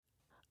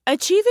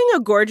Achieving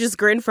a gorgeous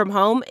grin from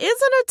home isn't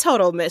a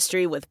total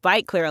mystery with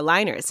Byte Clear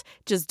aligners.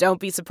 Just don't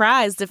be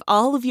surprised if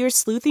all of your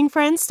sleuthing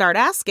friends start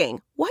asking,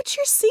 "What's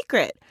your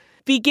secret?"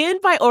 Begin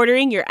by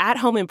ordering your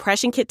at-home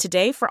impression kit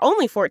today for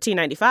only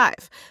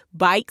 $14.95.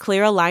 Byte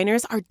Clear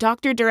aligners are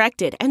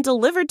doctor-directed and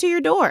delivered to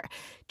your door.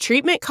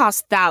 Treatment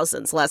costs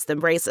thousands less than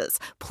braces.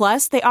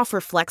 Plus, they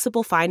offer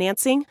flexible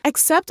financing,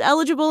 accept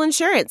eligible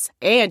insurance,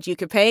 and you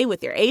can pay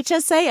with your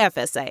HSA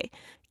FSA.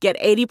 Get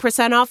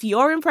 80% off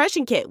your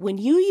impression kit when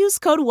you use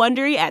code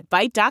WONDERY at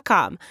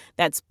Byte.com.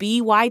 That's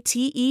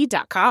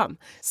BYTE.com.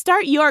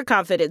 Start your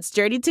confidence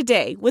journey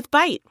today with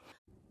Byte.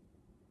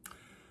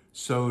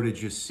 So,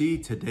 did you see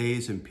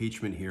today's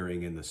impeachment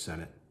hearing in the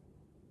Senate?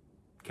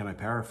 Can I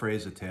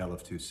paraphrase A Tale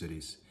of Two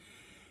Cities?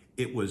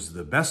 It was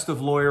the best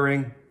of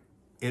lawyering.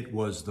 It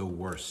was the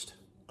worst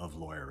of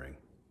lawyering.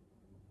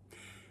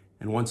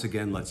 And once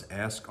again, let's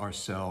ask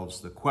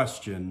ourselves the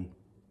question,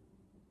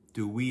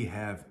 do we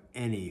have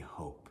any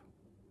hope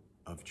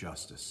of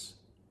justice?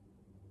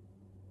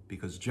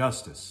 Because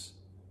justice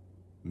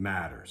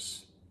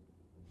matters.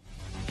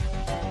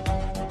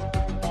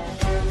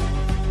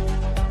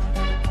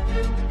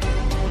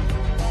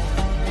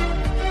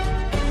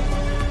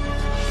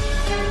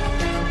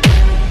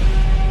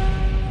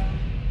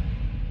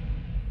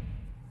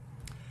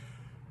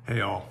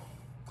 Hey all,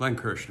 Glenn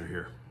Kirshner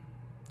here.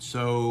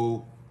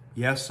 So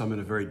yes, I'm in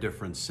a very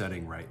different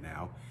setting right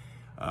now.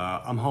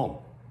 I'm home,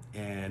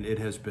 and it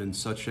has been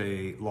such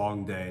a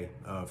long day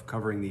of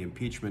covering the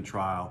impeachment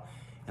trial,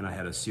 and I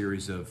had a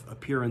series of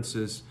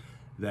appearances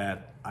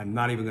that I'm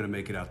not even going to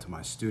make it out to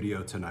my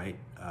studio tonight.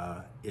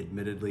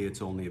 Admittedly,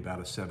 it's only about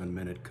a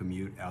 7-minute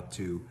commute out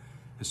to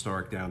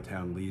historic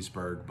downtown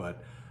Leesburg,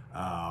 but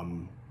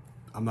I'm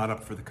not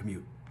up for the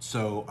commute.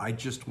 So I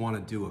just want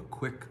to do a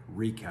quick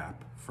recap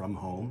from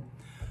home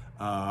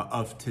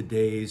of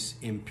today's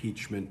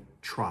impeachment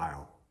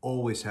trial.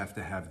 Always have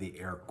to have the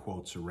air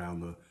quotes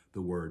around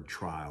the word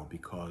trial,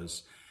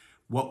 because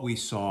what we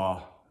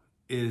saw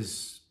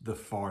is the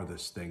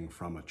farthest thing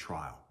from a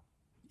trial.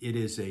 It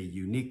is a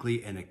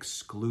uniquely and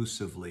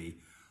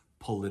exclusively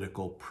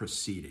political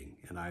proceeding,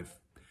 and I've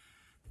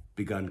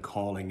begun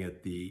calling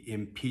it the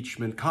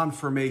impeachment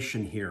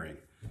confirmation hearing,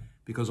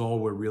 because all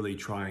we're really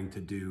trying to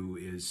do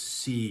is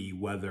see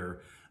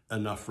whether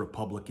enough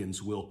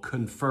Republicans will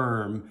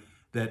confirm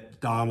that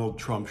Donald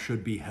Trump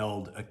should be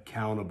held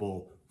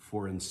accountable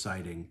for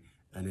inciting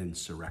an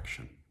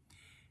insurrection.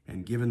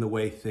 And given the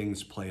way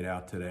things played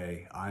out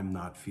today, I'm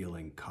not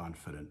feeling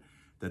confident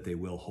that they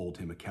will hold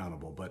him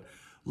accountable. But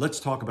let's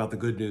talk about the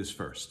good news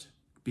first,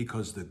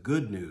 because the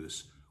good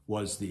news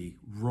was the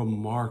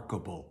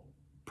remarkable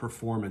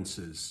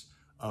performances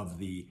of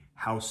the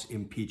House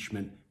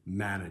impeachment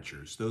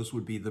managers. Those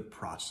would be the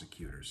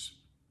prosecutors.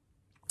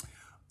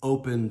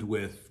 Opened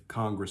with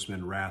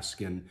Congressman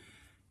Raskin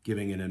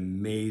giving an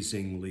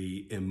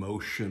amazingly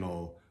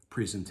emotional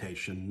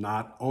presentation,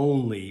 not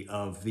only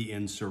of the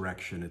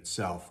insurrection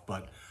itself,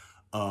 but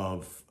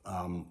of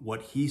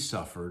what he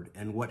suffered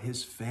and what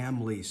his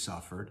family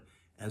suffered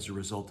as a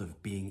result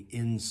of being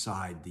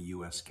inside the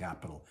U.S.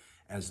 Capitol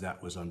as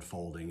that was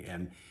unfolding.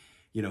 And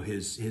you know,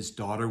 his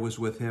daughter was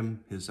with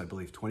him, his, I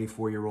believe,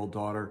 24-year-old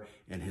daughter,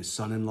 and his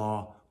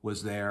son-in-law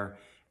was there,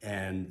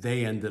 and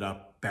they ended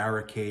up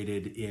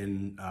barricaded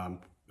in,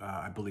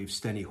 I believe,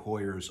 Steny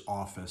Hoyer's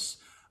office,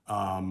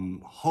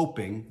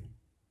 hoping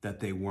that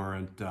they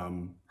weren't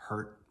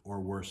hurt or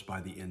worse by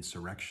the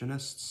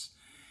insurrectionists.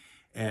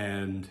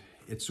 And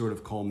it sort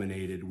of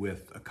culminated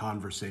with a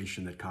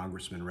conversation that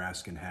Congressman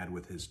Raskin had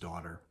with his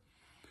daughter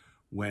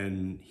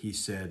when he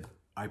said,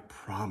 "I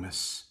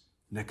promise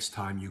next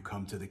time you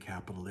come to the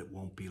Capitol, it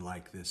won't be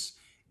like this.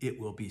 It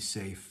will be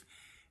safe."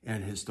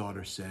 And his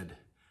daughter said,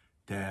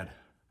 "Dad,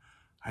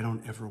 I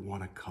don't ever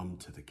want to come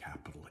to the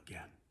Capitol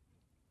again."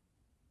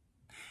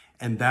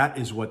 And that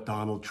is what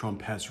Donald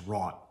Trump has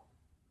wrought.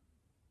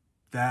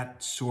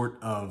 That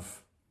sort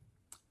of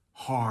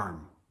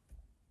harm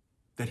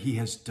that he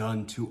has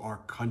done to our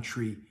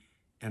country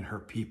and her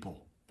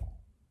people.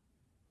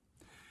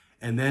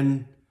 And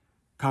then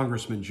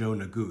Congressman Joe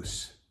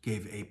Neguse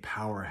gave a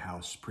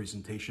powerhouse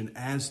presentation,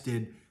 as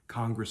did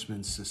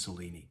Congressman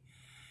Cicilline.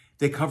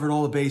 They covered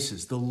all the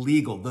bases: the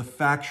legal, the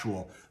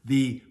factual,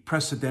 the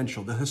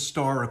precedential, the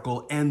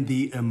historical, and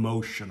the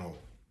emotional.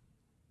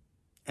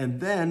 And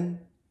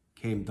then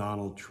came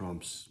Donald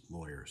Trump's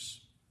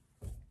lawyers.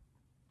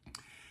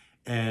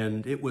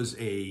 And it was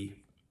a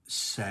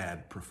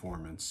sad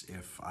performance,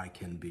 if I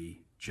can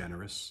be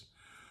generous.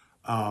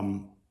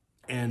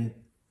 And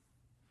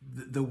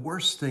the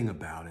worst thing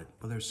about it,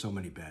 well, there's so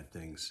many bad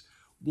things.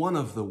 One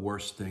of the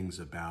worst things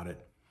about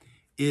it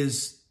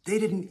is they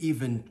didn't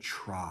even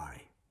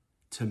try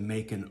to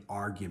make an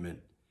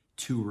argument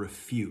to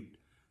refute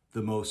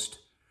the most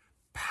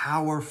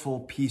powerful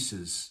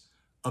pieces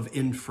of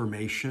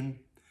information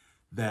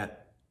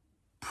that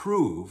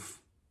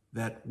prove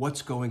that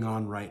what's going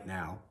on right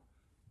now,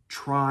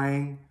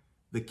 trying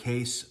the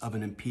case of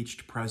an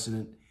impeached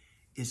president,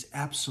 is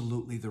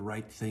absolutely the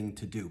right thing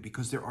to do,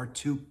 because there are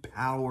two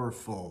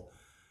powerful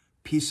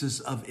pieces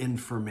of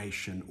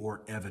information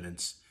or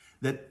evidence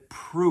that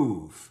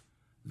prove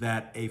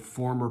that a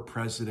former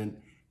president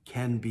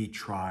can be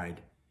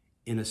tried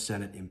in a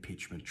Senate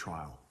impeachment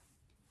trial.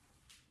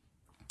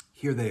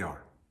 Here they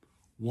are.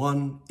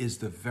 One is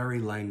the very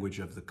language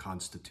of the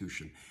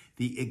Constitution,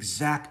 the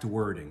exact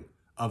wording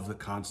of the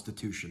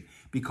Constitution,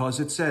 because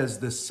it says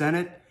the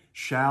Senate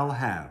shall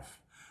have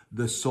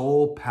the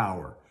sole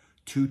power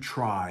to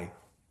try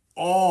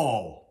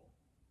all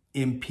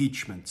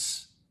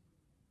impeachments.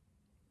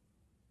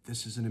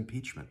 This is an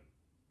impeachment.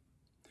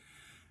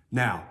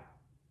 Now,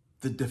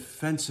 the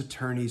defense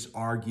attorneys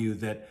argue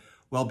that,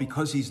 well,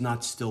 because he's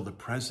not still the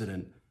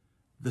president,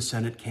 the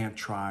Senate can't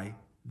try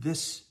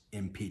this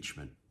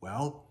impeachment.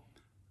 Well,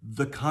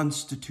 the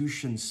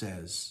Constitution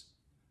says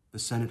the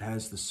Senate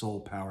has the sole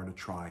power to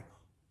try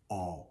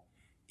all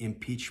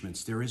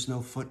impeachments. There is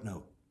no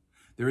footnote.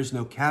 There is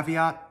no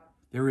caveat.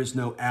 There is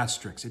no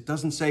asterisk. It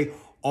doesn't say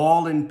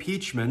all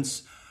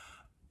impeachments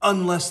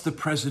unless the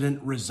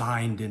president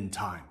resigned in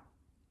time.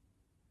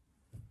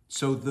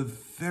 So the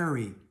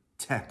very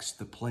text,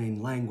 the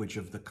plain language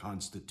of the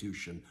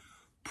Constitution,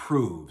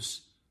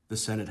 proves the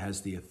Senate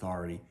has the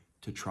authority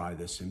to try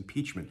this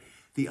impeachment.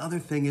 The other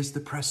thing is the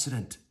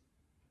precedent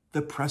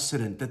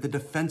that the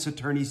defense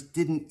attorneys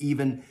didn't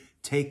even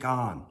take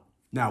on.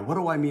 Now, what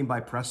do I mean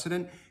by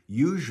precedent?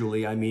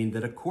 Usually, I mean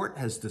that a court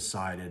has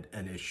decided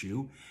an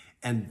issue,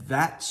 and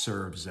that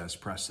serves as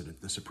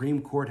precedent. The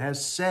Supreme Court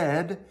has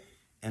said,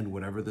 and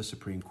whatever the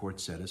Supreme Court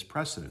said is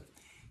precedent.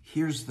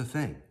 Here's the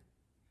thing.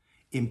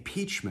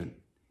 Impeachment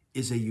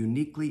is a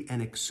uniquely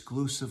and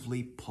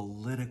exclusively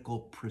political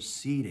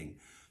proceeding,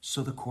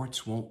 so the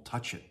courts won't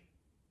touch it.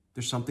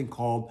 There's something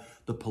called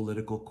the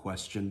political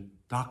question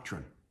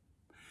doctrine.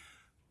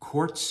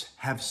 Courts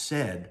have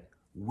said,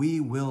 we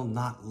will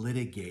not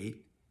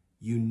litigate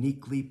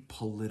uniquely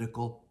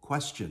political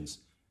questions.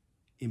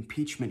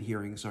 Impeachment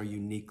hearings are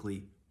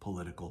uniquely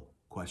political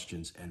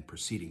questions and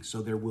proceedings.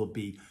 So there will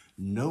be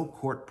no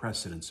court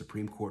precedent,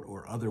 Supreme Court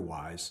or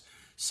otherwise,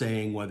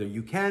 saying whether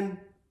you can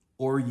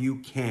or you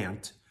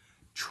can't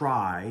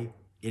try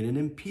in an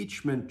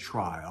impeachment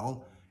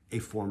trial a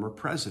former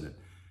president.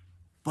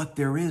 But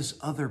there is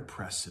other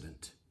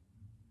precedent.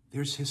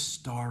 There's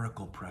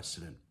historical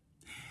precedent.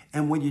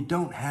 And when you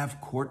don't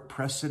have court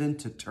precedent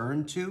to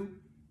turn to,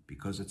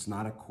 because it's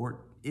not a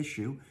court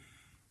issue,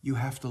 you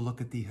have to look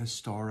at the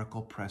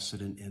historical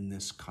precedent in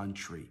this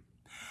country.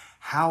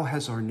 How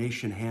has our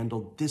nation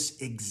handled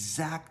this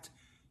exact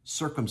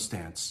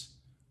circumstance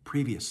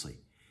previously?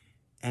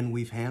 And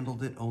we've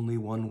handled it only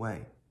one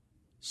way,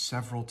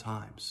 several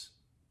times.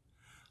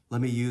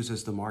 Let me use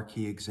as the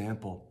marquee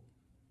example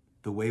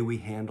the way we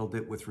handled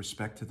it with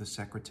respect to the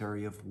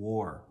Secretary of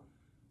War,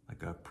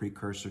 like a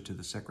precursor to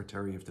the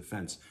Secretary of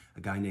Defense, a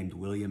guy named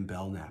William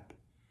Belknap.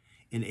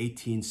 In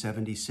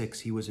 1876,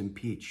 he was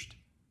impeached.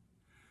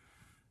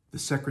 The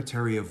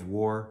Secretary of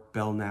War,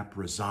 Belknap,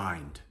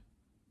 resigned.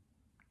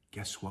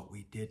 Guess what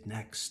we did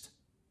next?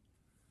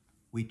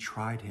 We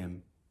tried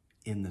him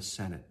in the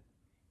Senate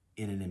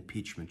in an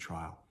impeachment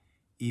trial,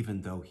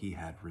 even though he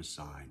had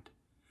resigned.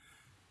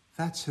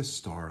 That's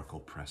historical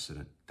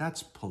precedent.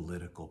 That's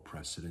political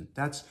precedent.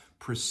 That's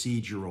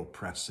procedural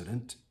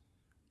precedent.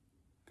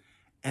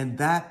 And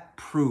that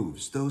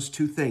proves those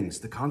two things,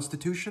 the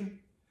Constitution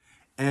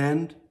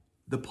and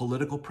the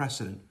political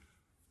precedent,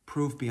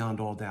 prove beyond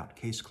all doubt.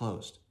 Case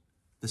closed.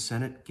 The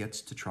Senate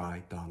gets to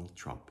try Donald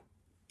Trump,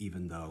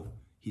 even though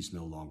he's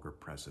no longer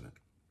president.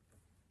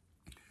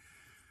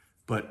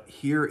 But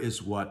here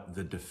is what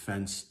the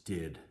defense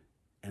did,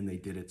 and they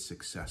did it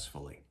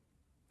successfully.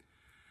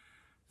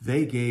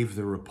 They gave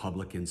the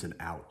Republicans an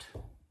out.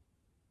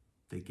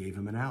 They gave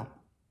them an out.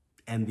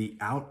 And the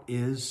out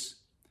is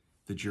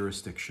the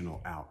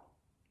jurisdictional out.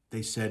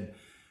 They said,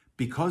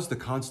 because the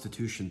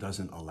Constitution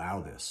doesn't allow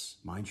this,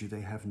 mind you,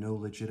 they have no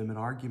legitimate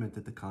argument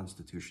that the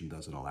Constitution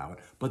doesn't allow it,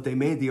 but they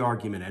made the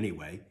argument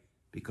anyway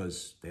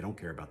because they don't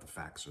care about the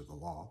facts or the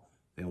law.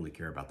 They only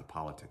care about the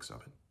politics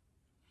of it.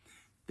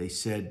 They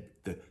said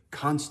the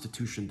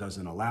Constitution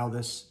doesn't allow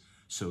this,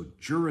 so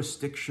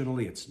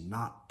jurisdictionally it's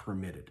not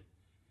permitted.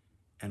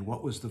 And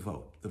what was the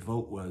vote? The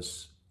vote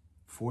was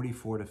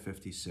 44 to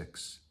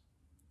 56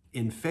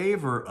 in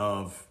favor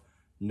of,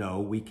 no,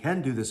 we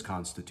can do this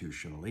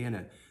constitutionally,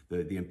 and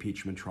the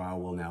impeachment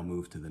trial will now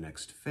move to the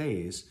next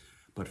phase.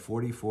 But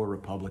 44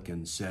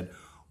 Republicans said,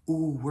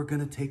 ooh, we're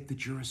going to take the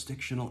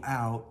jurisdictional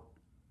out.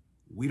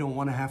 We don't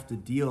want to have to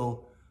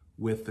deal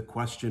with the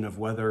question of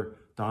whether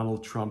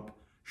Donald Trump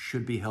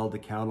should be held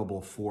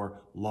accountable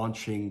for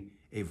launching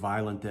a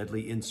violent,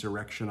 deadly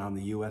insurrection on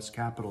the U.S.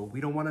 Capitol. We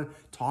don't want to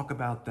talk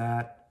about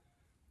that.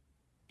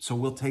 So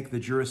we'll take the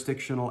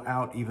jurisdictional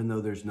out, even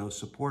though there's no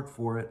support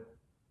for it.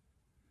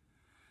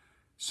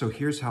 So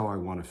here's how I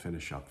want to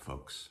finish up,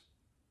 folks.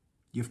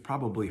 You've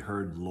probably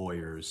heard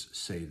lawyers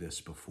say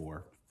this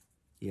before.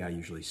 Yeah, I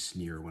usually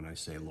sneer when I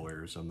say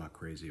lawyers. I'm not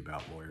crazy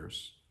about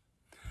lawyers.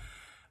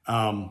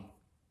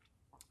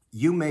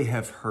 You may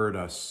have heard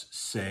us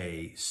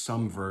say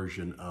some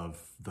version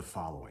of the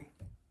following.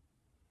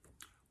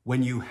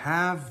 When you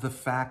have the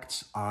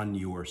facts on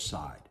your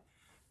side,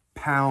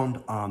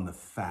 pound on the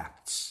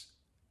facts.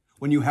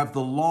 When you have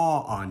the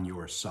law on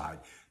your side,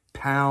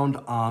 pound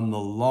on the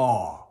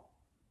law.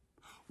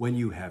 When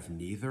you have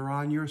neither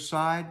on your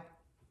side,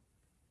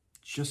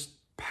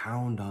 just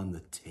pound on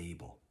the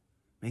table.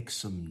 Make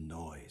some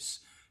noise.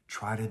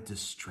 Try to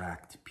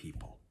distract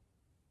people.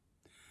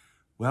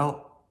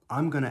 Well,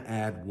 I'm going to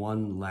add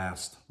one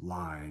last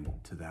line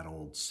to that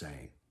old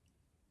saying,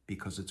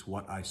 because it's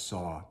what I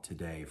saw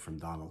today from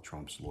Donald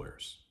Trump's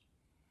lawyers.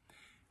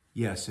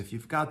 Yes, if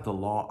you've got the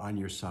law on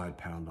your side,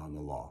 pound on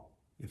the law.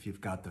 If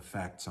you've got the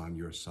facts on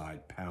your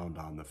side, pound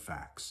on the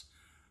facts.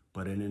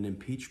 But in an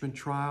impeachment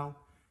trial,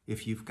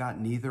 if you've got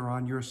neither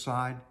on your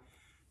side,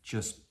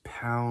 just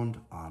pound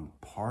on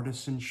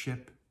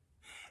partisanship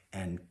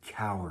and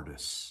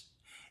cowardice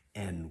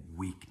and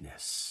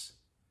weakness.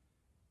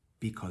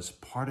 Because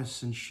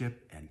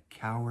partisanship and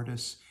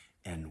cowardice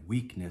and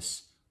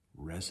weakness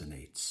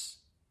resonates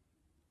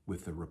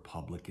with the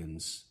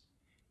Republicans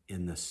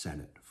in the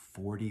Senate.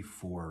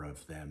 44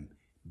 of them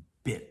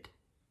bit.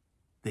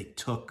 They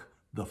took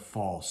the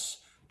false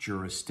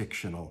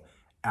jurisdictional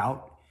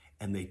out,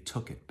 and they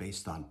took it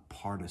based on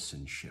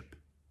partisanship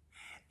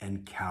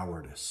and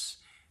cowardice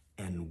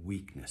and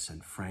weakness,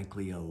 and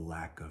frankly, a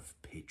lack of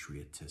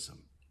patriotism.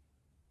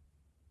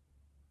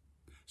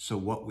 So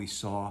what we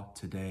saw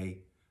today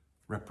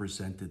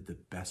represented the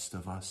best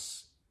of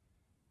us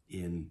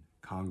in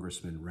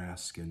Congressman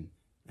Raskin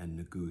and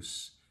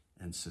Neguse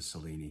and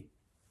Cicilline,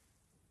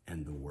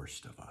 and the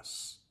worst of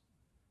us,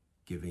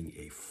 giving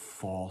a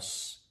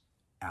false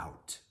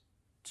out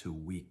to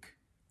weak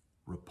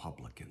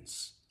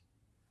Republicans.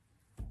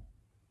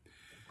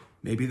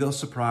 Maybe they'll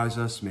surprise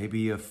us.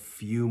 Maybe a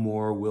few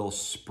more will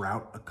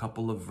sprout a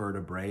couple of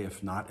vertebrae,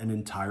 if not an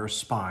entire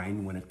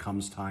spine, when it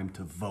comes time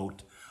to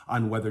vote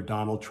on whether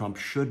Donald Trump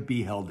should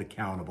be held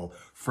accountable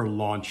for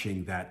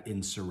launching that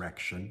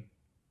insurrection.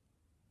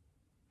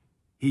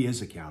 He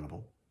is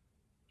accountable.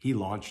 He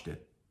launched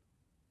it.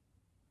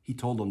 He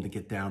told them to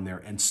get down there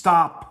and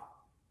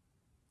stop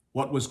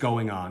what was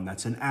going on.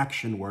 That's an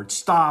action word.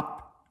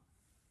 Stop.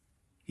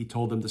 He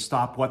told them to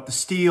stop what? The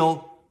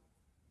steal.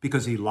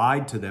 Because he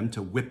lied to them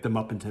to whip them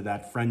up into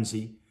that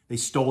frenzy. They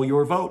stole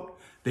your vote.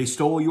 They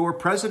stole your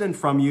president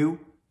from you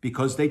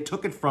because they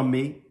took it from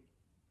me,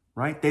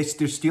 right? They're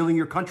stealing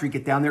your country.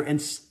 Get down there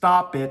and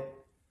stop it.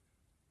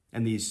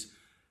 And these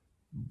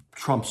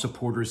Trump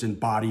supporters in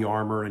body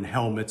armor and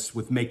helmets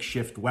with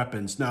makeshift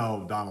weapons.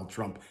 No, Donald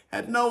Trump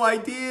had no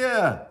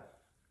idea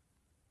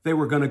they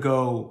were going to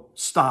go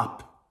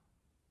stop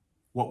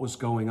what was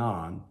going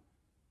on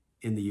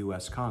in the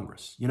U.S.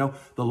 Congress. You know,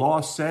 the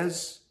law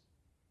says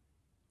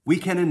we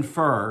can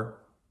infer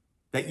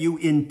that you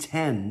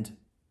intend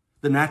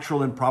the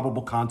natural and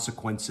probable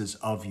consequences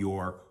of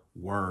your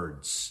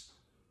words.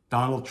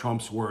 Donald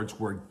Trump's words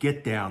were,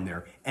 get down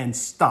there and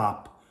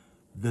stop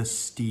the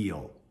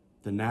steal.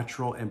 The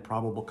natural and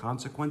probable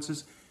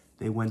consequences,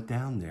 they went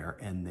down there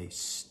and they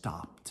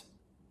stopped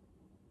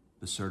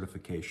the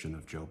certification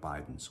of Joe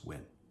Biden's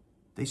win.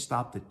 They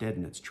stopped it dead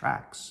in its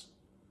tracks.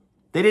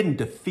 They didn't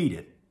defeat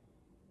it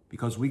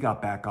because we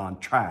got back on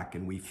track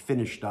and we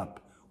finished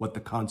up what the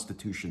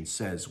Constitution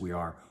says we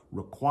are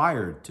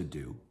required to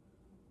do,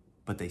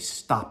 but they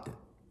stopped it.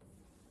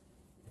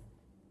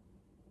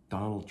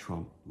 Donald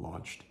Trump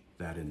launched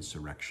that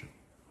insurrection.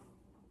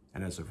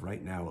 And as of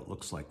right now, it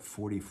looks like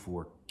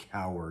 44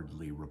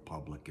 cowardly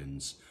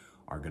Republicans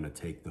are going to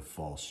take the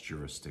false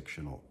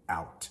jurisdictional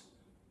out.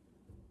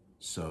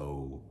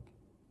 So,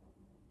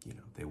 you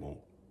know, they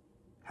won't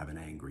have an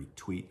angry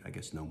tweet. I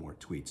guess no more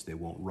tweets. They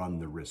won't run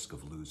the risk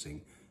of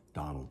losing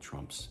Donald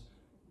Trump's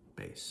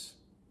base.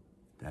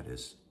 That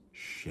is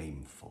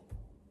shameful.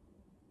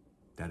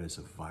 That is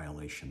a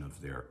violation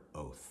of their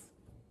oath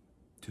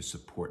to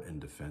support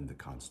and defend the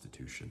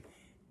Constitution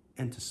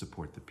and to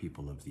support the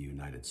people of the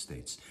United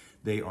States.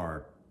 They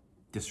are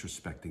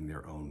disrespecting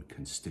their own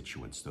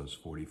constituents, those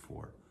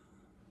 44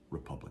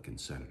 Republican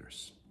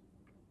senators.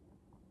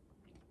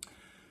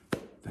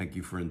 Thank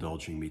you for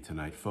indulging me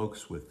tonight,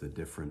 folks, with the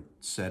different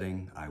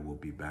setting. I will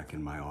be back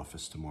in my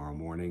office tomorrow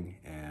morning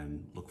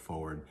and look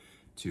forward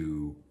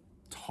to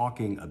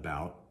talking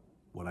about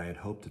what I had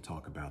hoped to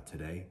talk about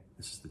today.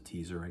 This is the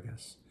teaser, I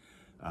guess.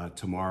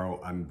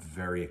 Tomorrow, I'm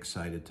very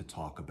excited to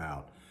talk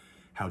about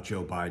how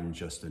Joe Biden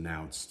just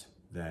announced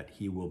that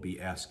he will be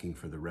asking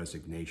for the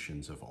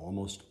resignations of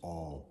almost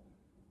all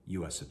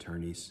U.S.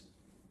 attorneys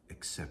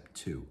except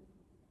 2.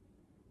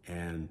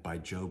 And by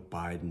Joe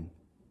Biden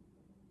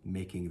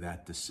making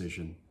that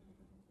decision,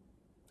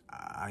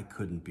 I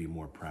couldn't be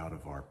more proud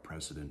of our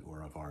president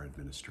or of our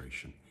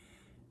administration.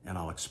 And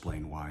I'll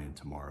explain why in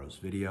tomorrow's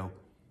video.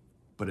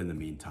 But in the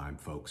meantime,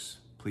 folks,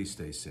 please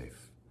stay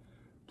safe.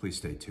 Please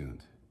stay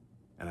tuned.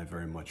 And I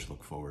very much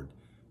look forward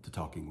to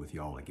talking with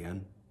y'all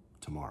again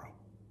tomorrow.